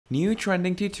New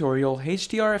trending tutorial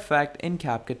HDR effect in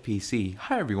CAPCUT PC.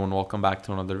 Hi everyone, welcome back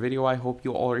to another video. I hope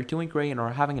you all are doing great and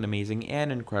are having an amazing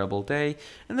and incredible day.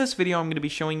 In this video, I'm going to be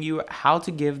showing you how to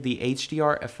give the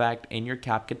HDR effect in your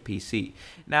CAPCUT PC.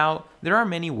 Now, there are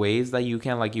many ways that you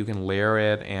can layer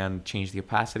it and change the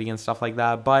opacity and stuff like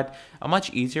that, but a much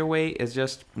easier way is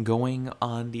just going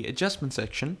on the adjustment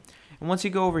section. And once you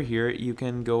go over here, you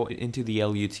can go into the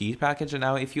LUT package. And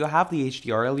now if you have the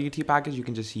HDR LUT package, you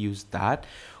can just use that.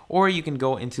 Or you can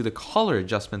go into the color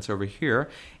adjustments over here.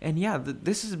 And yeah,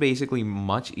 this is basically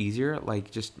much easier.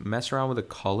 Like just mess around with the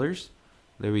colors.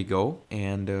 There we go.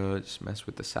 And just mess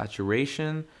with the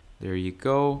saturation. There you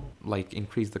go. Like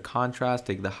increase the contrast,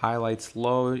 take the highlights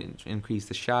low, increase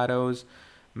the shadows,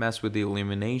 mess with the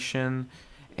illumination.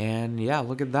 And yeah,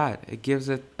 look at that. It gives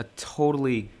it a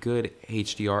totally good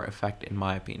HDR effect in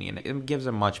my opinion. It gives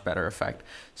a much better effect.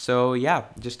 So yeah,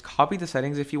 just copy the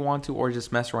settings if you want to, or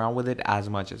just mess around with it as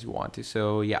much as you want to.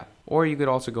 So yeah, or you could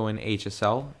also go in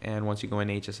HSL, and once you go in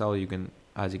HSL, you can,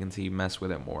 as you can see, mess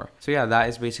with it more. So yeah, that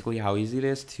is basically how easy it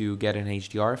is to get an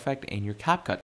HDR effect in your CapCut.